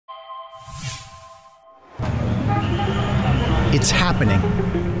It's happening.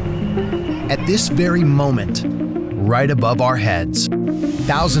 At this very moment, right above our heads.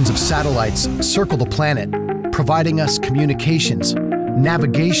 Thousands of satellites circle the planet, providing us communications,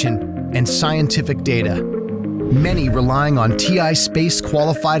 navigation, and scientific data. Many relying on TI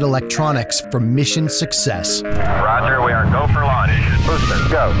space-qualified electronics for mission success. Roger, we are go for launch. Booster,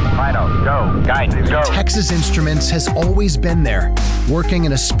 go. Final, go. Guidance, go. Texas Instruments has always been there, working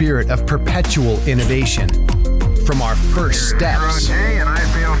in a spirit of perpetual innovation. From our first steps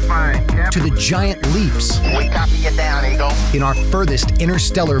to the giant leaps We copy you down, Eagle. in our furthest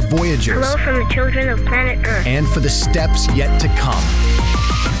interstellar voyagers, Hello from the children of planet Earth. and for the steps yet to come.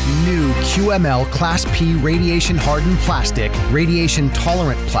 New QML Class P radiation-hardened plastic,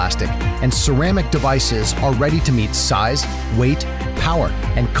 radiation-tolerant plastic, and ceramic devices are ready to meet size, weight, power,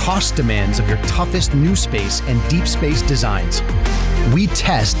 and cost demands of your toughest new space and deep space designs. We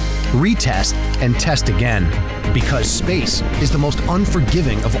test, retest, and test again. Because space is the most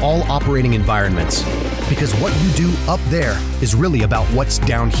unforgiving of all operating environments. Because what you do up there is really about what's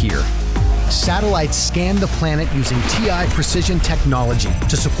down here. Satellites scan the planet using TI precision technology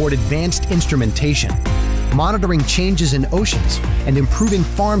to support advanced instrumentation, monitoring changes in oceans, and improving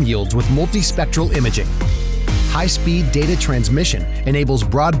farm yields with multispectral imaging. High-speed data transmission enables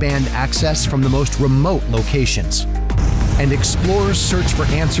broadband access from the most remote locations. And explorers search for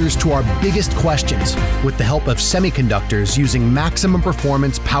answers to our biggest questions with the help of semiconductors using maximum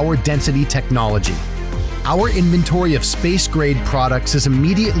performance power density technology. Our inventory of space-grade products is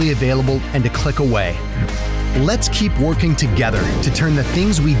immediately available and a click away. Let's keep working together to turn the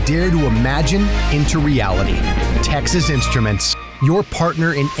things we dare to imagine into reality. Texas Instruments, your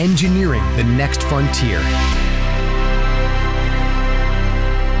partner in engineering the next frontier.